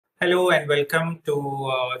Hello and welcome to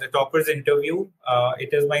the Toppers interview.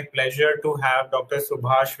 It is my pleasure to have Dr.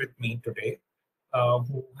 Subhash with me today,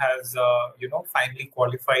 who has, finally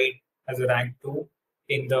qualified as a rank 2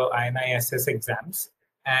 in the INISS exams.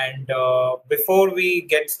 And before we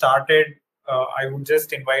get started, I would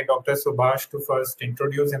just invite Dr. Subhash to first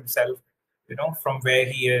introduce himself, from where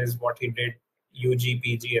he is, what he did, UG,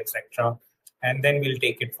 PG, etc. And then we'll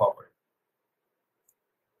take it forward.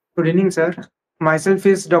 Good evening, sir. Myself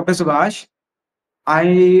is Dr. Subhash.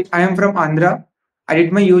 I am from Andhra. I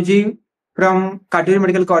did my UG from Kateri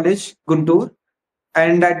Medical College, Guntur,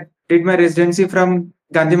 and I did my residency from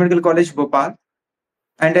Gandhi Medical College, Bhopal.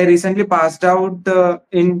 And I recently passed out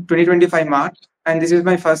in 2025 March, and this is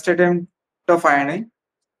my first attempt of INI.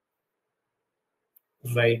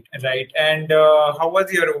 Right, right. And how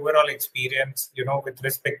was your overall experience, with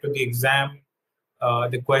respect to the exam,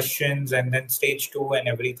 the questions, and then stage 2 and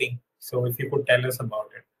everything? So if you could tell us about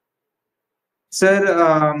it.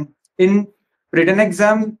 Sir, in written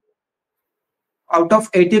exam, out of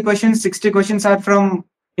 80 questions, 60 questions are from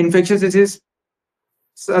infectious disease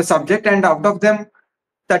subject, and out of them,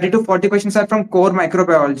 30 to 40 questions are from core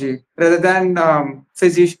microbiology rather than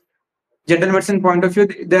general medicine point of view.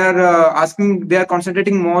 They are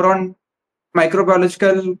concentrating more on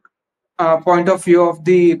microbiological point of view of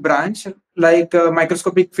the branch, like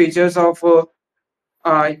microscopic features of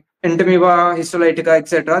uh, entamoeba, histolytica,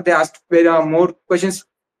 etc. They asked more questions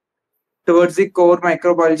towards the core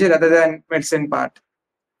microbiology rather than medicine part.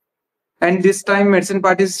 And this time, medicine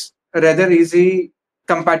part is rather easy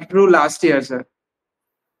compared to last year, sir.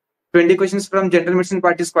 20 questions from general medicine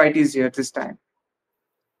part is quite easier this time.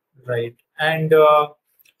 Right. And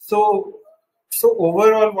so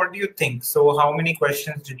overall, what do you think? So how many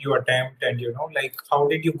questions did you attempt, and how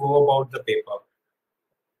did you go about the paper?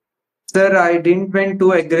 Sir, I didn't went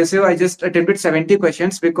too aggressive. I just attempted 70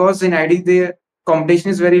 questions because in ID the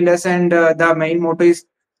competition is very less, and the main motto is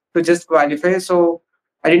to just qualify. So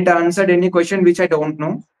I didn't answer any question which I don't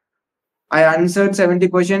know. I answered 70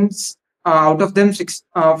 questions. Out of them,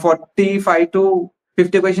 45 to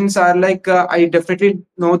 50 questions are like I definitely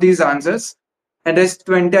know these answers, and rest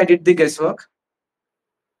 20 I did the guesswork.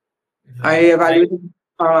 I Right, right. evaluated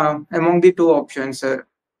among the two options, sir.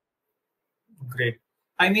 Great.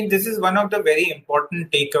 I mean, this is one of the very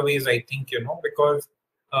important takeaways, I think, because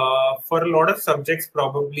for a lot of subjects,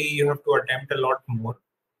 probably you have to attempt a lot more.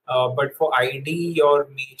 But for ID, your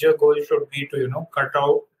major goal should be to, cut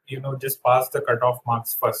out, just pass the cutoff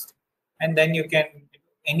marks first. And then you can,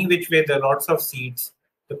 any which way, there are lots of seats.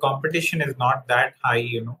 The competition is not that high,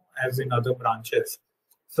 as in other branches.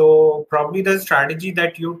 So probably the strategy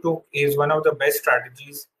that you took is one of the best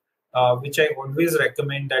strategies, which I always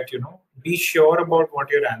recommend that, be sure about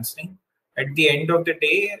what you're answering. At the end of the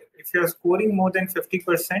day, if you're scoring more than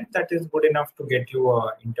 50%, that is good enough to get you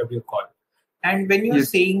an interview call. And when you're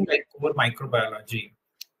Yes. saying like core microbiology,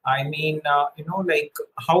 I mean, like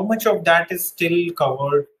how much of that is still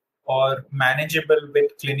covered or manageable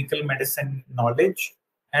with clinical medicine knowledge,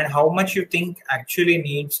 and how much you think actually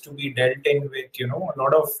needs to be dealt in with, a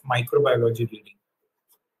lot of microbiology reading?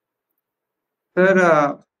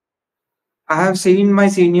 Sir, I have seen my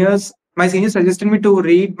seniors. My seniors suggested me to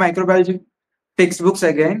read microbiology textbooks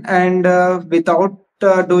again, and without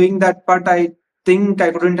doing that part, I think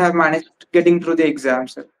I couldn't have managed getting through the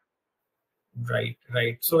exams. Right,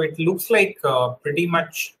 right. So it looks like pretty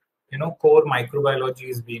much, core microbiology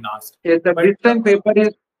is being asked. Yes, sir. But This time paper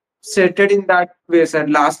is setted in that way, sir.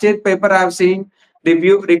 Last year paper I have seen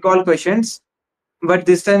review recall questions, but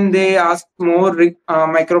this time they ask more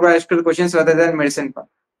microbiological questions rather than medicine part.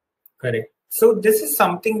 correct. So this is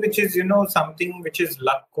something which is, something which is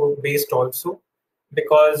luck based also,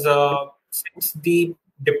 because since the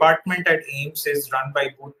department at AIMS is run by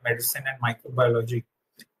both medicine and microbiology,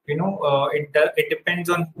 it depends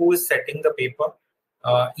on who is setting the paper.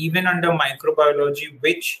 Even under microbiology,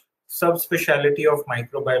 which subspecialty of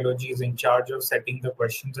microbiology is in charge of setting the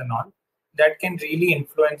questions and all, that can really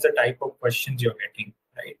influence the type of questions you're getting,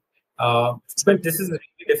 right? So But this is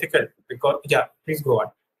really difficult because, yeah, please go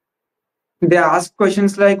on. they ask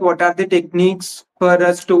questions like what are the techniques uh,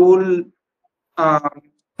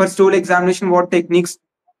 for stool examination? What techniques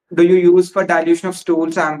do you use for dilution of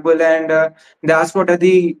stool sample? And they ask what are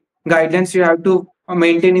the guidelines you have to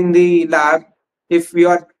maintain in the lab if you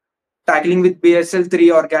are tackling with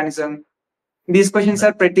BSL-3 organism. These questions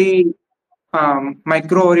are pretty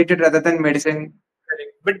micro-oriented rather than medicine.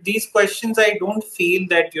 Correct. But these questions, I don't feel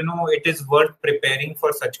that, it is worth preparing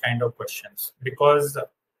for such kind of questions, because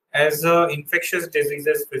as a infectious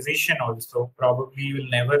diseases physician also, probably you will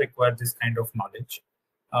never require this kind of knowledge.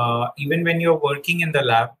 Even when you're working in the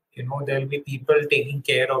lab, there'll be people taking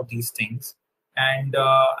care of these things. And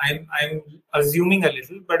I'm assuming a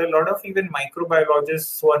little, but a lot of even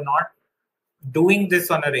microbiologists who are not doing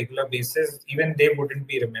this on a regular basis, even they wouldn't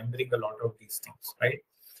be remembering a lot of these things, right?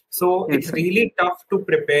 So Yes, it's sir. really tough to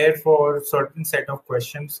prepare for certain set of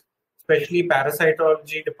questions, especially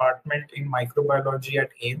parasitology department in microbiology at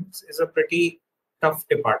AIMS is a pretty tough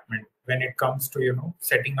department when it comes to,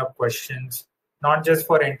 setting up questions, not just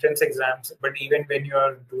for entrance exams, but even when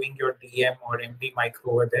you're doing your DM or MD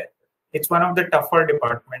micro over there. It's one of the tougher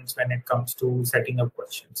departments when it comes to setting up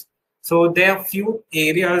questions. So there are few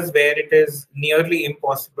areas where it is nearly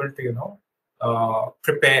impossible to,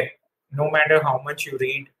 prepare, no matter how much you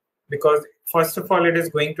read, because first of all, it is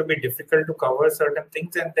going to be difficult to cover certain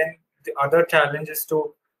things, and then the other challenge is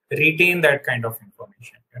to retain that kind of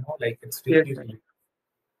information. Like it's Yes, really, sir. really.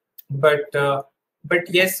 But but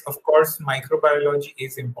yes, of course, microbiology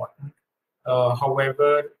is important.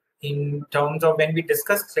 However, in terms of when we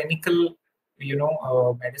discuss clinical,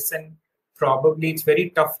 medicine, probably it's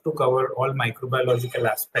very tough to cover all microbiological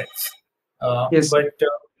aspects. Yes, sir. But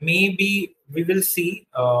maybe we will see.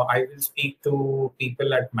 I will speak to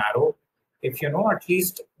people at Marrow. If at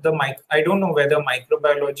least I don't know whether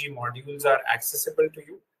microbiology modules are accessible to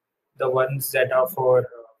you, the ones that are for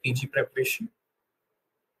PG preparation.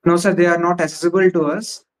 No, sir, they are not accessible to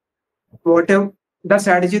us. Okay. Whatever the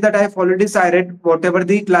strategy that I followed is I read whatever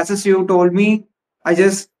the classes you told me. I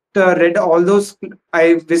just read all those.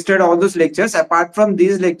 I visited all those lectures. Apart from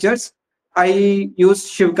these lectures, I used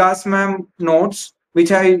Shivkas ma'am notes,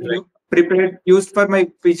 which I Right. prepared used for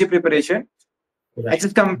my PG preparation. I Right.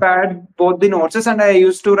 just compared both the notes and I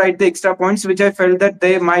used to write the extra points, which I felt that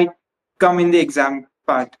they might come in the exam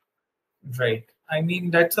part. Right. I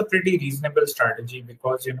mean, that's a pretty reasonable strategy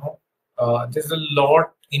because, there's a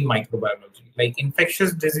lot in microbiology. Like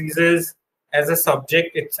infectious diseases as a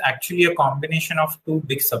subject, it's actually a combination of two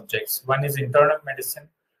big subjects. One is internal medicine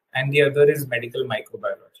and the other is medical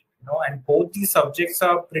microbiology, and both these subjects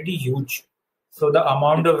are pretty huge. So the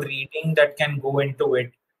amount of reading that can go into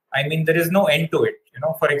it, I mean, there is no end to it.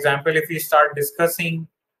 For example, if we start discussing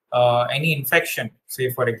any infection,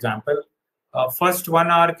 say, for example, first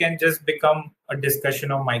 1 hour can just become a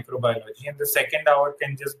discussion of microbiology, and the second hour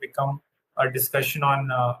can just become a discussion on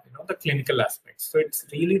the clinical aspects. So it's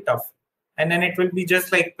really tough, and then it will be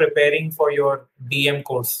just like preparing for your DM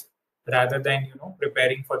course rather than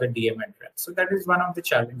preparing for the DM entrance. So that is one of the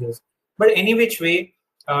challenges. But any which way,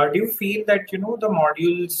 do you feel that the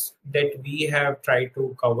modules that we have tried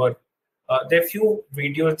to cover, there are few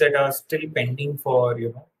videos that are still pending for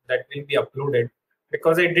that will be uploaded,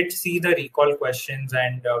 because I did see the recall questions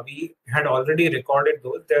and we had already recorded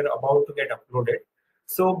those. They're about to get uploaded.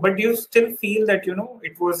 So, but do you still feel that,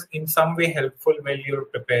 it was in some way helpful while you're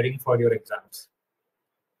preparing for your exams?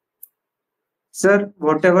 Sir,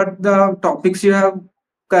 whatever the topics you have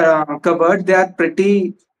covered, they are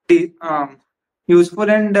pretty useful,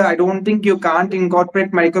 and I don't think you can't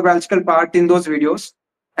incorporate microbiological part in those videos.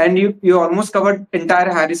 And you almost covered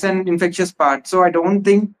entire Harrison infectious part, so I don't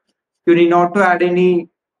think you need not to add any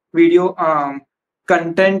video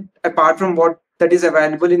content apart from what that is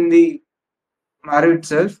available in the Maru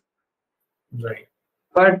itself. Right.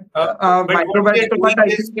 But But what we are microbiological part, doing I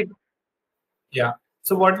is, think it yeah.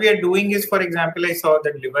 So what we are doing is, for example, I saw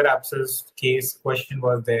that liver abscess case question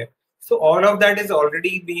was there. So all of that is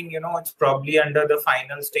already been, it's probably under the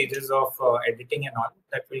final stages of editing and all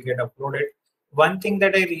that will get uploaded. One thing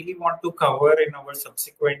that I really want to cover in our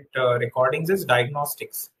subsequent recordings is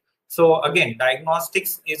diagnostics. So again,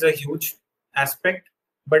 diagnostics is a huge aspect,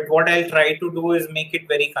 but what I'll try to do is make it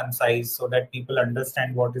very concise so that people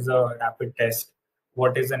understand what is a rapid test,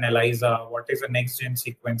 what is an ELISA, what is a next gen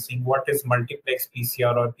sequencing, what is multiplex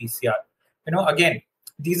PCR or PCR. Again,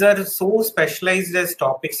 these are so specialized as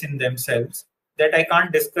topics in themselves that I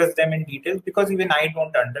can't discuss them in detail because even I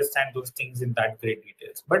don't understand those things in that great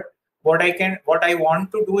details. But what I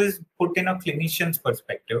want to do is put in a clinician's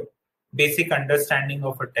perspective, basic understanding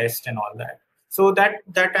of a test and all that. So that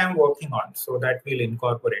I'm working on, so that we'll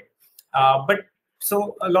incorporate. But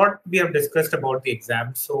so a lot we have discussed about the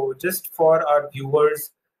exam. So just for our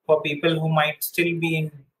viewers, for people who might still be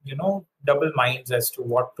in, double minds as to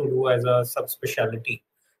what to do as a subspecialty.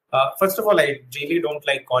 First of all, I really don't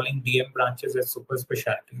like calling DM branches as super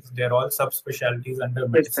specialties. They're all subspecialties under is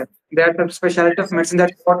that medicine. they are the specialty of Medicine medicine.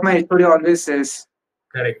 That's is what my story always says.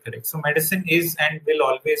 correct, correct. So medicine is and will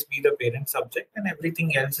always be the parent subject, and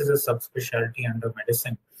everything else is a subspecialty under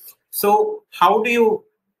medicine. So how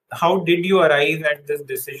did you arrive at this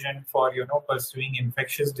decision for pursuing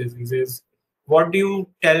infectious diseases? What do you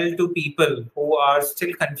tell to people who are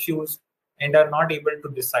still confused and are not able to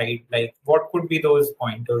decide, like what could be those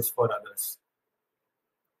pointers for others?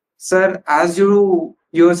 Sir, as you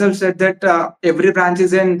yourself said that every branch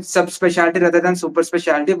is in subspecialty rather than super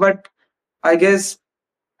specialty, but I guess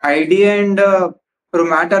ID and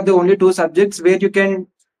Rheumat are the only two subjects where you can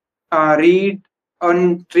read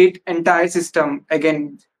and treat entire system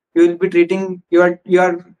again. You will be treating you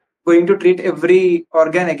are going to treat every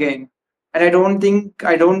organ again, and I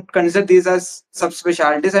don't consider these as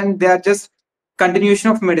subspecialties, and they are just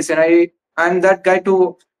continuation of medicine. I'm that guy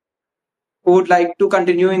to who would like to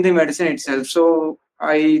continue in the medicine itself. So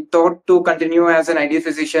I thought to continue as an ID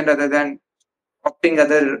physician rather than opting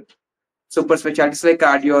other super specialties like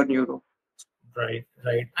cardio or neuro. Right,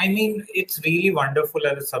 right. I mean, it's really wonderful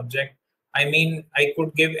as a subject. I mean, I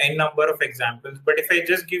could give a number of examples, but if I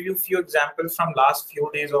just give you a few examples from last few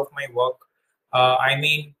days of my work, I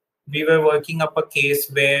mean, we were working up a case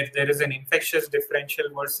where there is an infectious differential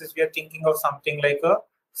versus we are thinking of something like a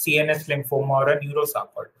CNS lymphoma or a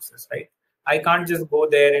neurosarcoidosis, right? I can't just go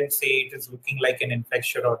there and say it is looking like an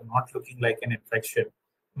infection or not looking like an infection.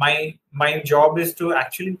 My job is to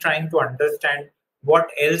actually trying to understand what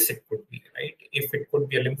else it could be, right? If it could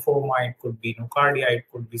be a lymphoma, it could be nocardia, it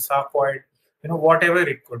could be sarcoid, whatever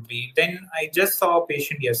it could be. Then I just saw a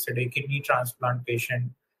patient yesterday, kidney transplant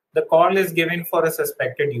patient. The call is given for a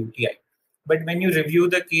suspected UTI. But when you review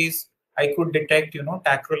the case, I could detect,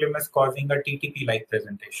 tacrolimus causing a TTP-like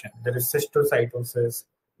presentation. There is cystocytosis,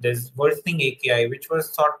 there's worsening AKI, which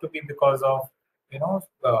was thought to be because of,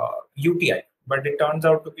 UTI. But it turns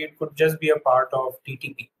out to be, it could just be a part of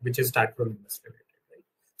TTP, which is tacrolimus related.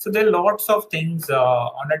 So there are lots of things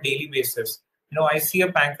on a daily basis. I see a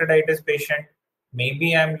pancreatitis patient.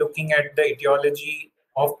 Maybe I'm looking at the etiology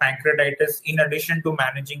of pancreatitis in addition to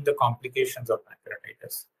managing the complications of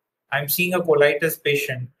pancreatitis. I'm seeing a colitis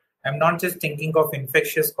patient. I'm not just thinking of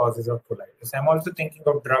infectious causes of colitis. I'm also thinking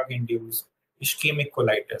of drug-induced ischemic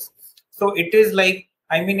colitis. So it is like,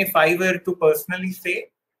 I mean, if I were to personally say,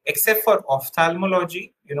 except for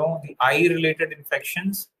ophthalmology, the eye-related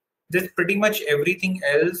infections, there's pretty much everything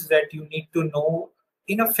else that you need to know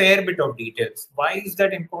in a fair bit of details. Why is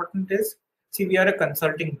that important is, see, we are a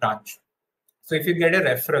consulting branch. So if you get a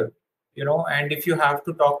referral, and if you have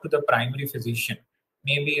to talk to the primary physician,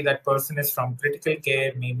 maybe that person is from critical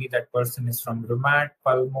care, maybe that person is from rheumat,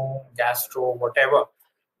 pulmo, gastro, whatever.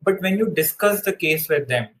 But when you discuss the case with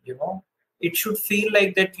them, it should feel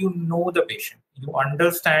like that you know the patient, you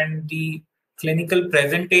understand the clinical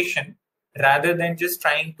presentation rather than just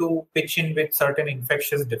trying to pitch in with certain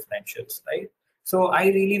infectious differentials, right? So I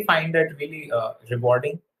really find that really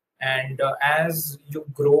rewarding. And as you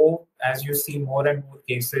grow, as you see more and more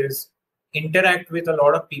cases, interact with a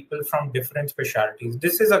lot of people from different specialties.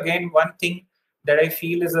 This is again one thing that I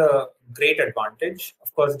feel is a great advantage,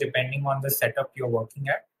 of course, depending on the setup you're working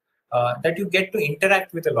at, that you get to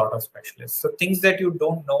interact with a lot of specialists. So things that you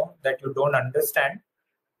don't know, that you don't understand,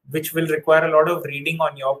 which will require a lot of reading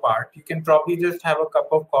on your part, you can probably just have a cup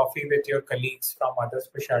of coffee with your colleagues from other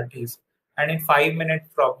specialties. And in 5 minutes,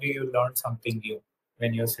 probably you learn something new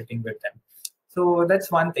when you're sitting with them. So that's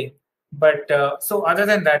one thing. But so other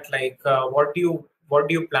than that, like what do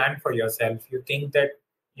you plan for yourself? You think that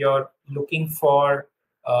you're looking for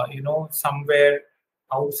somewhere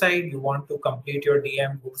outside, you want to complete your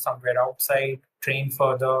DM, go somewhere outside, train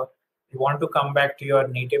further, you want to come back to your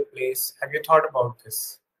native place? Have you thought about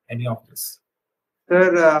this? Any of this?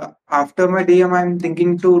 Sir, after my DM, I'm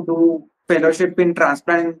thinking to do fellowship in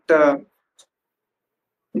transplant. Oh,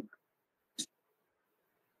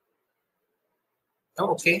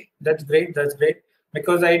 okay, that's great. That's great.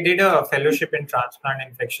 Because I did a fellowship in transplant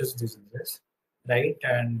infectious diseases, right?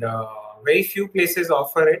 And very few places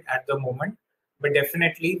offer it at the moment. But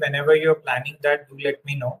definitely, whenever you're planning that, do let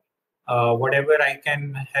me know. Whatever I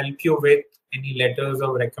can help you with, any letters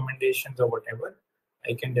or recommendations or whatever,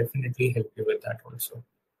 I can definitely help you with that also.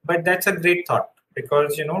 But that's a great thought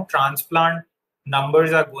because, transplant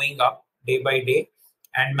numbers are going up day by day,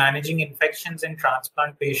 and managing infections in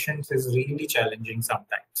transplant patients is really challenging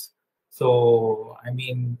sometimes. So, I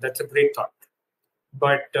mean, that's a great thought.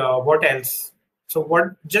 But what else? So,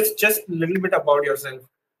 what? Just a little bit about yourself.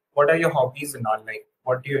 What are your hobbies and all? Like,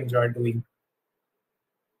 what do you enjoy doing?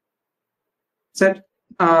 Sir,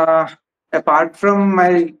 uh, apart from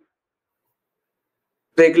my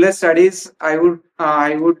regular studies, I would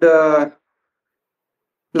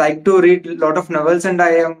like to read a lot of novels, and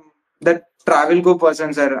I am that travel go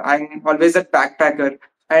person, sir. I'm always a backpacker,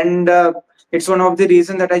 and it's one of the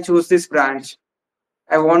reason that I choose this branch.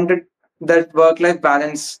 I wanted that work-life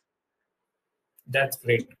balance. That's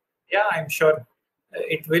great. Yeah, I'm sure.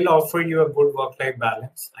 it will offer you a good work-life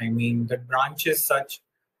balance. I mean, the branch is such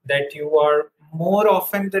that you are more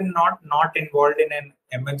often than not involved in an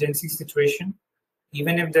emergency situation.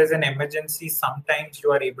 Even if there's an emergency, sometimes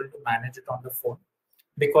you are able to manage it on the phone,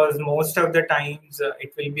 because most of the times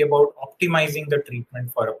it will be about optimizing the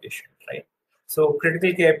treatment for a patient, right? So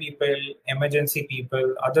critical care people, emergency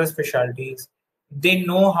people, other specialties, they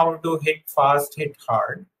know how to hit fast, hit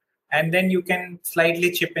hard, and then you can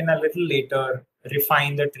slightly chip in a little later,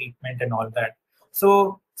 refine the treatment and all that.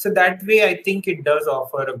 So that way, I think it does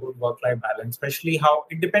offer a good work-life balance, especially how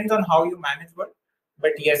it depends on how you manage work.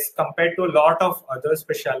 But yes, compared to a lot of other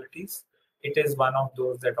specialties, it is one of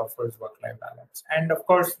those that offers work-life balance. And of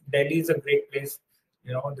course, Delhi is a great place.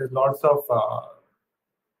 You know, there's lots of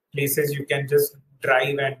places you can just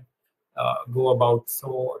drive and go about.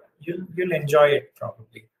 So you'll enjoy it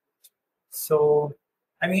probably. So,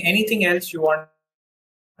 I mean, anything else you want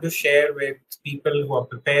to share with people who are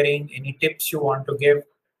preparing? Any tips you want to give?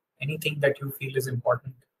 Anything that you feel is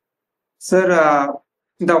important? Sir,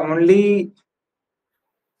 the only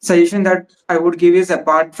suggestion that I would give is,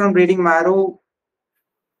 apart from reading Marrow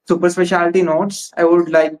super specialty notes, I would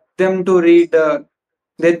like them to read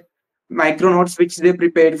their micro notes which they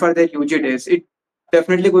prepared for their UG days. It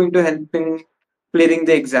definitely going to help in clearing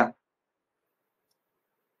the exam.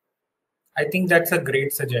 I think that's a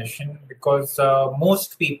great suggestion, because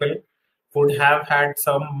most people would have had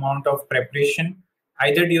some amount of preparation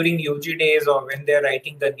either during UG days or when they're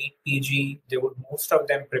writing the NEET PG. They would, most of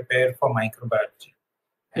them, prepare for microbiology,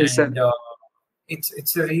 Yes, sir. and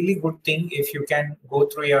it's a really good thing if you can go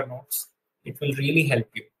through your notes. It will really help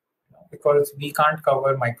you, because we can't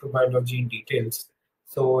cover microbiology in details.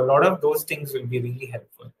 So a lot of those things will be really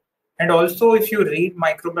helpful. And also, if you read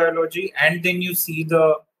microbiology and then you see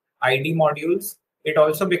the ID modules, it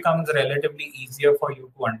also becomes relatively easier for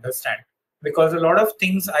you to understand, because a lot of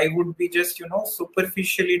things I would be just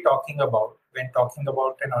superficially talking about when talking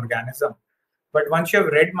about an organism. But once you have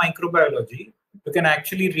read microbiology, you can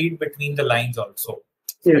actually read between the lines also,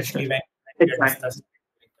 Yes, sir. especially when we are Exactly. discussing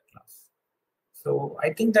during the class. So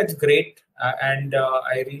I think that's great, and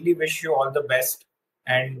I really wish you all the best,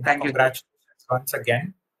 and Thank you, sir. congratulations once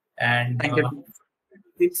again. And Thank you.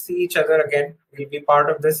 we'll see each other again. We'll be part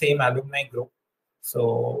of the same alumni group,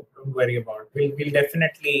 so don't worry about it. We'll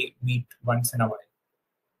definitely meet once in a while.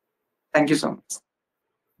 Thank you so much.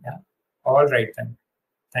 Yeah. All right then.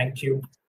 Thank you.